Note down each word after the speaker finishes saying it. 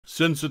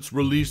Since its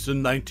release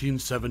in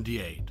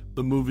 1978,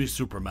 the movie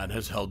Superman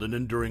has held an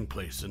enduring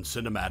place in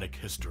cinematic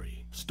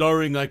history.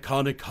 Starring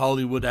iconic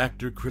Hollywood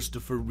actor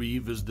Christopher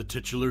Reeve as the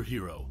titular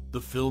hero, the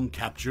film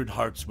captured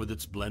hearts with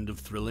its blend of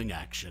thrilling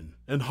action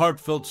and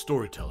heartfelt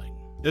storytelling.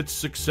 Its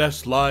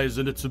success lies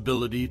in its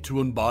ability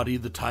to embody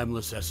the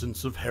timeless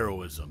essence of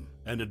heroism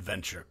and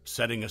adventure,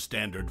 setting a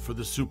standard for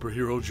the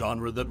superhero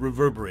genre that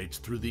reverberates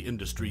through the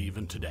industry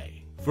even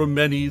today. For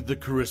many, the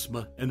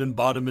charisma and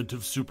embodiment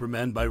of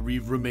Superman by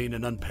Reeve remain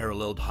an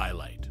unparalleled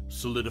highlight,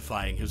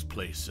 solidifying his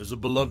place as a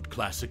beloved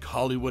classic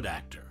Hollywood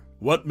actor.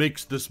 What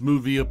makes this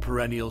movie a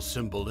perennial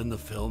symbol in the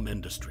film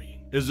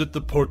industry? Is it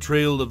the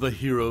portrayal of a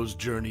hero's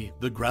journey,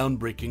 the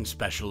groundbreaking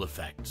special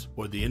effects,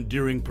 or the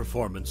endearing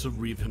performance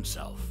of Reeve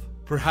himself?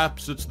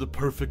 Perhaps it's the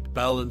perfect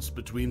balance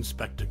between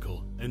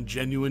spectacle and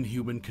genuine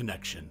human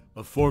connection,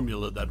 a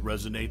formula that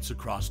resonates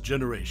across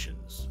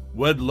generations.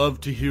 We'd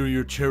love to hear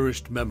your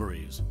cherished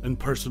memories and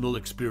personal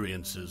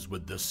experiences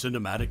with this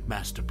cinematic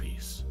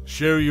masterpiece.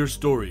 Share your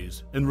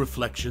stories and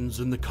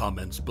reflections in the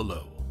comments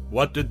below.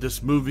 What did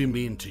this movie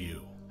mean to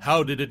you?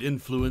 How did it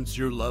influence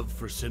your love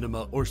for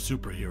cinema or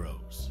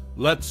superheroes?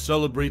 Let's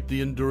celebrate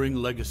the enduring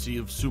legacy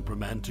of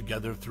Superman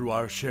together through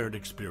our shared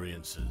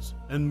experiences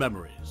and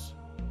memories.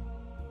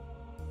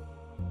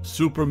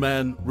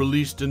 Superman,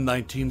 released in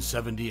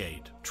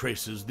 1978,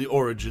 traces the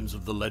origins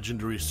of the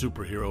legendary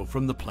superhero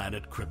from the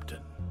planet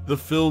Krypton. The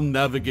film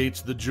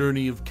navigates the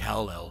journey of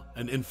Kal-El,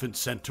 an infant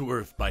sent to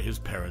Earth by his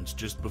parents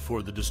just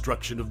before the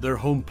destruction of their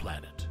home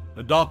planet.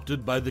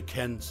 Adopted by the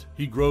Kents,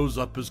 he grows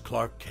up as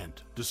Clark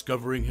Kent,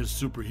 discovering his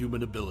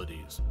superhuman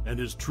abilities and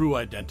his true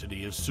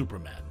identity as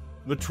Superman.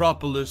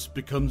 Metropolis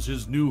becomes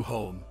his new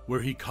home,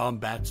 where he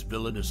combats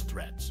villainous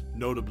threats,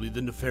 notably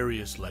the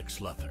nefarious Lex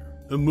Luthor.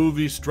 The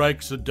movie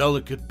strikes a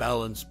delicate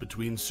balance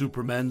between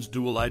Superman's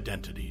dual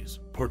identities,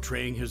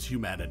 portraying his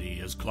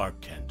humanity as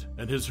Clark Kent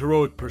and his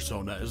heroic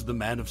persona as the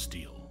Man of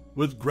Steel.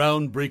 With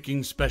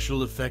groundbreaking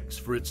special effects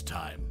for its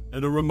time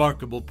and a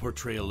remarkable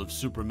portrayal of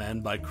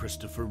Superman by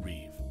Christopher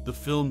Reeve, the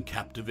film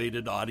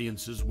captivated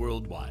audiences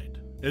worldwide.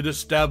 It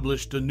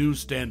established a new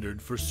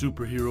standard for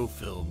superhero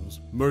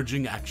films,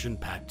 merging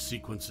action-packed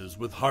sequences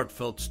with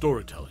heartfelt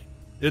storytelling.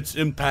 Its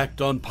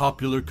impact on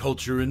popular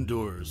culture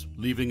endures,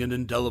 leaving an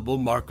indelible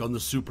mark on the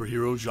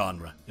superhero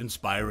genre,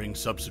 inspiring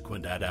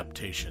subsequent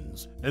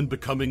adaptations, and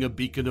becoming a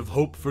beacon of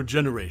hope for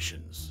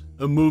generations.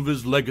 The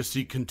movie's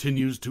legacy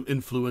continues to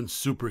influence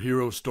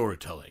superhero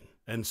storytelling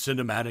and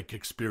cinematic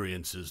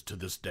experiences to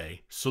this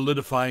day,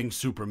 solidifying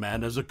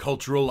Superman as a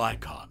cultural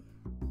icon.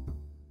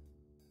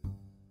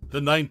 The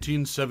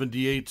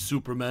 1978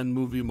 Superman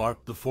movie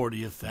marked the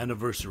 40th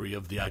anniversary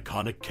of the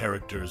iconic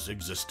character's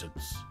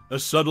existence. A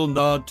subtle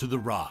nod to the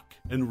rock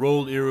and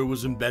roll era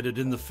was embedded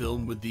in the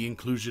film with the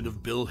inclusion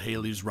of Bill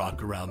Haley's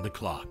Rock Around the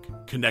Clock,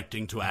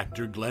 connecting to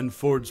actor Glenn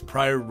Ford's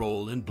prior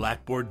role in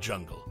Blackboard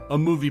Jungle, a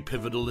movie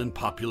pivotal in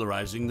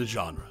popularizing the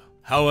genre.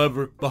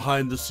 However,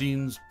 behind the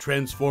scenes,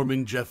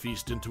 transforming Jeff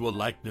East into a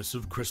likeness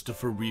of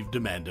Christopher Reeve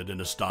demanded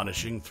an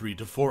astonishing 3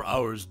 to 4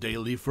 hours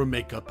daily for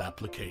makeup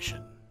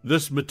application.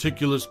 This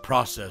meticulous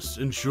process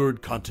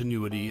ensured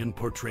continuity in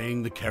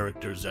portraying the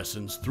character's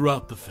essence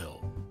throughout the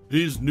film.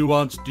 These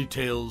nuanced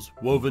details,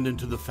 woven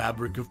into the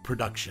fabric of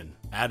production,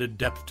 added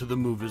depth to the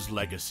movie's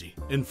legacy,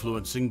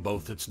 influencing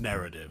both its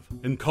narrative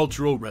and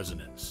cultural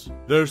resonance.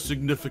 Their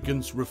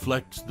significance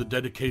reflects the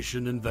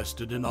dedication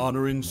invested in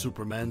honoring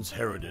Superman's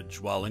heritage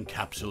while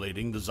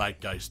encapsulating the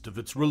zeitgeist of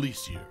its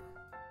release year.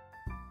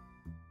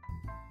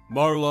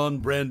 Marlon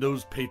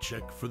Brando's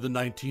paycheck for the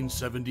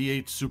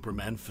 1978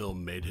 Superman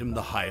film made him the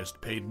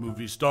highest-paid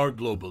movie star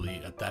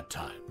globally at that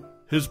time.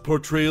 His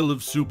portrayal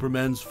of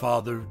Superman's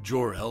father,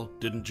 Jor-El,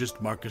 didn't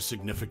just mark a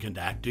significant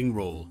acting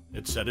role,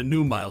 it set a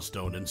new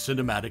milestone in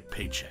cinematic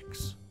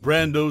paychecks.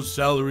 Brando's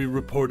salary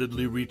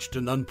reportedly reached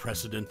an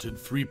unprecedented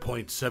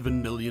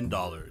 $3.7 million,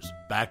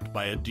 backed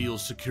by a deal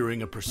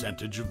securing a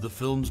percentage of the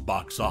film's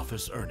box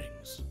office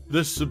earnings.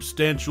 This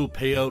substantial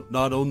payout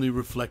not only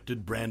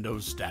reflected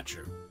Brando's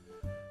stature,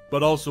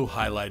 but also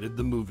highlighted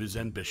the movie's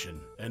ambition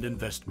and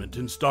investment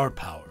in star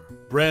power.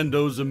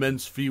 Brando's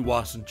immense fee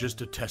wasn't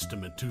just a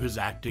testament to his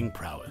acting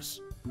prowess,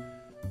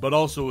 but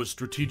also a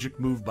strategic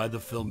move by the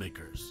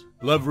filmmakers.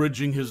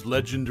 Leveraging his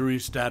legendary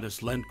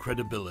status lent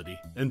credibility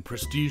and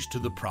prestige to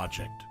the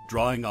project,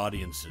 drawing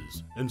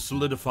audiences and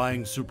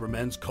solidifying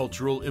Superman's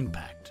cultural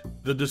impact.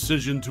 The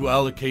decision to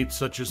allocate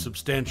such a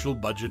substantial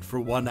budget for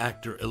one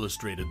actor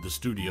illustrated the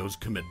studio's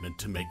commitment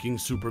to making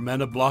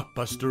Superman a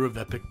blockbuster of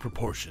epic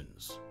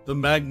proportions. The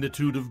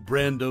magnitude of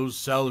Brando's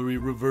salary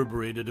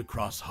reverberated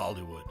across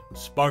Hollywood,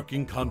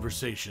 sparking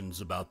conversations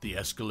about the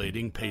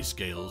escalating pay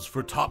scales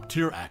for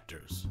top-tier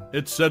actors.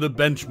 It set a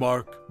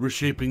benchmark,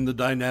 reshaping the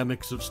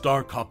dynamics of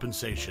star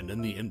compensation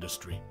in the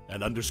industry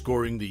and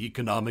underscoring the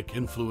economic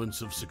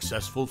influence of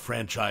successful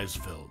franchise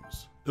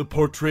films. The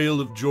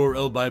portrayal of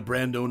Jor-El by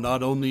Brando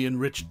not only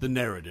enriched the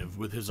narrative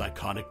with his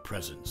iconic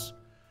presence,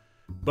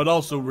 but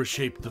also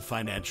reshaped the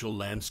financial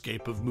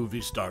landscape of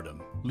movie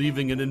stardom,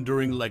 leaving an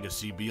enduring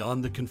legacy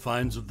beyond the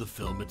confines of the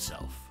film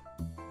itself.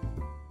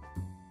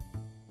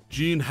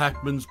 Gene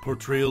Hackman's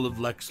portrayal of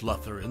Lex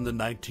Luthor in the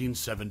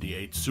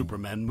 1978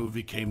 Superman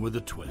movie came with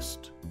a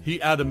twist. He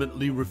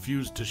adamantly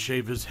refused to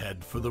shave his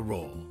head for the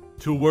role.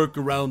 To work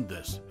around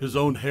this, his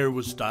own hair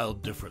was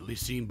styled differently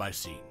scene by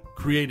scene,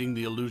 creating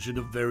the illusion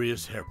of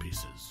various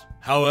hairpieces.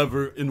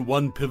 However, in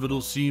one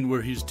pivotal scene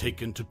where he's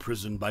taken to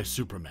prison by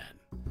Superman,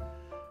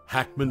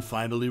 Hackman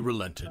finally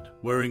relented,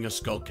 wearing a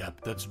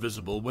skullcap that's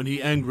visible when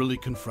he angrily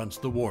confronts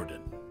the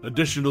warden.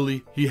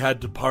 Additionally, he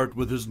had to part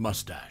with his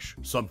mustache,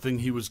 something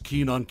he was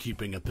keen on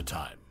keeping at the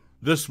time.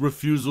 This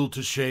refusal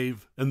to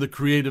shave and the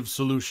creative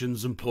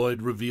solutions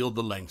employed revealed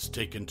the lengths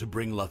taken to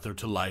bring Luthor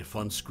to life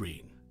on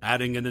screen,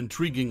 adding an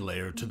intriguing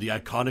layer to the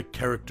iconic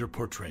character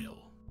portrayal.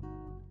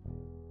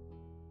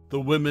 The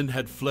women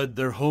had fled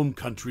their home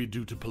country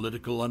due to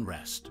political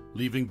unrest,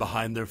 leaving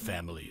behind their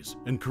families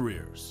and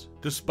careers.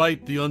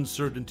 Despite the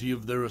uncertainty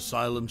of their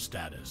asylum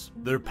status,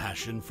 their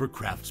passion for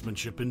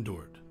craftsmanship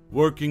endured.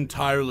 Working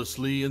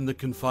tirelessly in the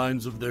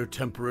confines of their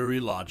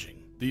temporary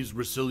lodging, these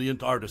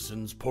resilient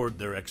artisans poured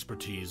their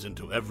expertise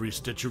into every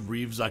stitch of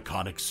Reeve's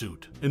iconic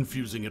suit,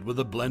 infusing it with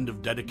a blend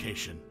of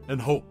dedication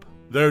and hope.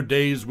 Their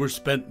days were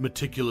spent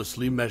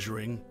meticulously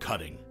measuring,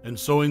 cutting, and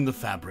sewing the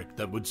fabric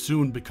that would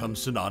soon become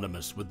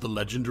synonymous with the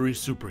legendary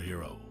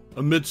superhero.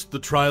 Amidst the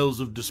trials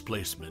of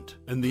displacement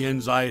and the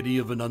anxiety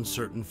of an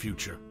uncertain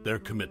future, their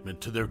commitment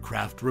to their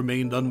craft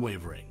remained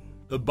unwavering.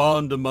 The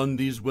bond among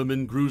these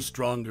women grew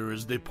stronger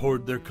as they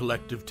poured their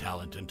collective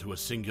talent into a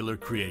singular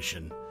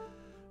creation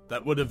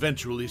that would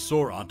eventually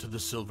soar onto the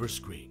silver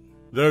screen.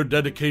 Their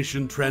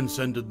dedication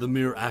transcended the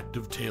mere act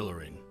of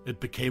tailoring. It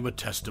became a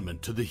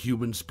testament to the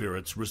human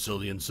spirit's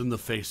resilience in the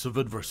face of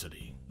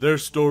adversity. Their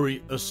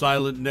story, a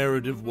silent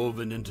narrative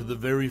woven into the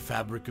very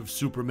fabric of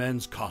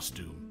Superman's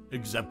costume,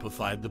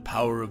 exemplified the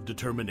power of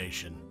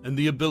determination and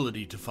the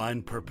ability to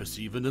find purpose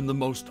even in the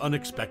most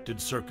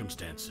unexpected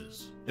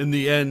circumstances. In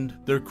the end,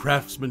 their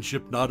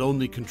craftsmanship not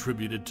only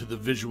contributed to the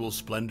visual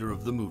splendor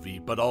of the movie,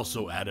 but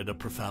also added a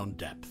profound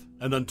depth,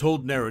 an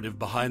untold narrative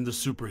behind the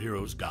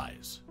superhero's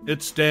guise.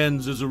 It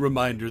stands as a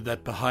reminder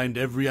that behind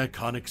every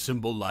iconic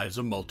symbol lies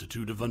a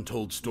multitude of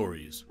untold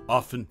stories,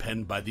 often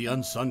penned by the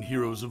unsung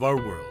heroes of our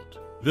world.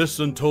 This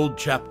untold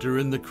chapter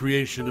in the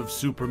creation of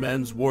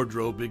Superman's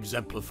wardrobe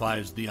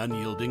exemplifies the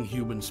unyielding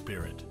human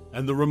spirit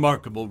and the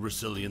remarkable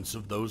resilience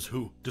of those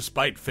who,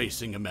 despite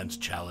facing immense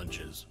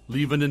challenges,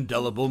 leave an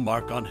indelible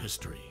mark on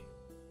history.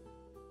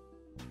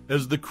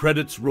 As the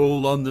credits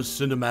roll on this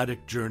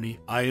cinematic journey,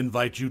 I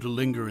invite you to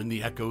linger in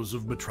the echoes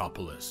of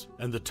Metropolis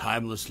and the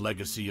timeless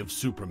legacy of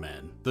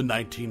Superman, the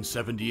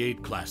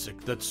 1978 classic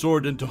that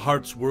soared into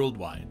hearts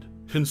worldwide.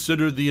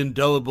 Consider the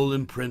indelible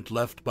imprint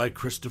left by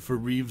Christopher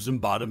Reeve's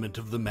embodiment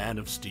of the Man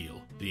of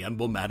Steel, the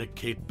emblematic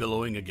cape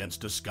billowing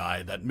against a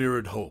sky that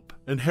mirrored hope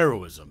and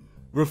heroism.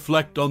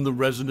 Reflect on the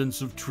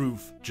resonance of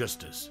truth,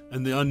 justice,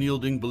 and the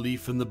unyielding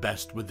belief in the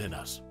best within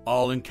us,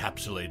 all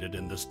encapsulated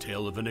in this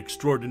tale of an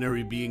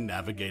extraordinary being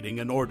navigating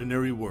an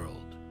ordinary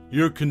world.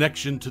 Your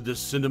connection to this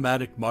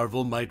cinematic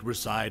marvel might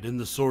reside in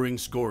the soaring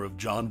score of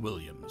John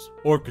Williams,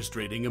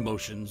 orchestrating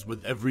emotions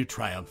with every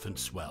triumphant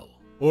swell.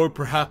 Or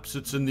perhaps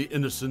it's in the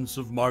innocence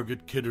of Margot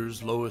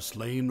Kidder's Lois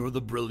Lane or the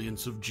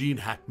brilliance of Gene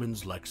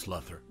Hackman's Lex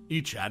Luthor,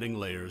 each adding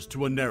layers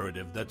to a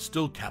narrative that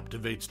still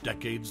captivates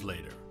decades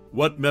later.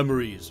 What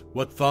memories,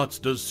 what thoughts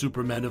does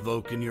Superman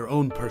evoke in your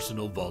own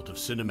personal vault of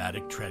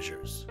cinematic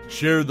treasures?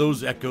 Share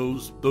those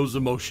echoes, those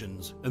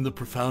emotions, and the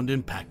profound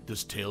impact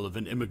this tale of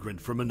an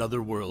immigrant from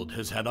another world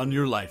has had on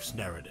your life's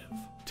narrative.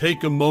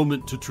 Take a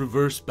moment to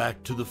traverse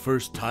back to the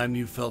first time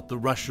you felt the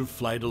rush of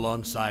flight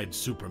alongside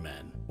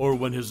Superman, or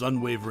when his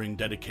unwavering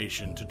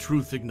dedication to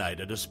truth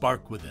ignited a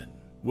spark within.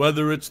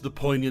 Whether it's the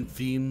poignant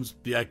themes,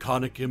 the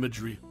iconic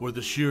imagery, or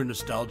the sheer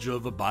nostalgia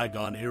of a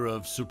bygone era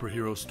of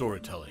superhero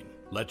storytelling,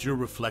 let your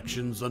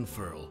reflections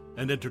unfurl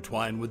and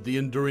intertwine with the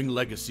enduring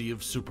legacy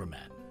of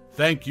Superman.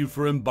 Thank you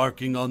for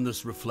embarking on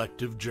this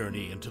reflective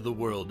journey into the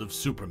world of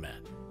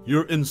Superman.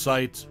 Your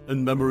insights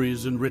and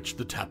memories enrich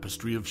the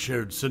tapestry of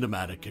shared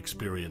cinematic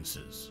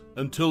experiences.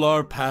 Until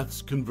our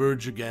paths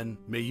converge again,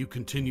 may you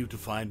continue to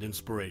find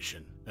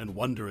inspiration and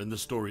wonder in the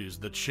stories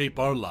that shape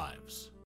our lives.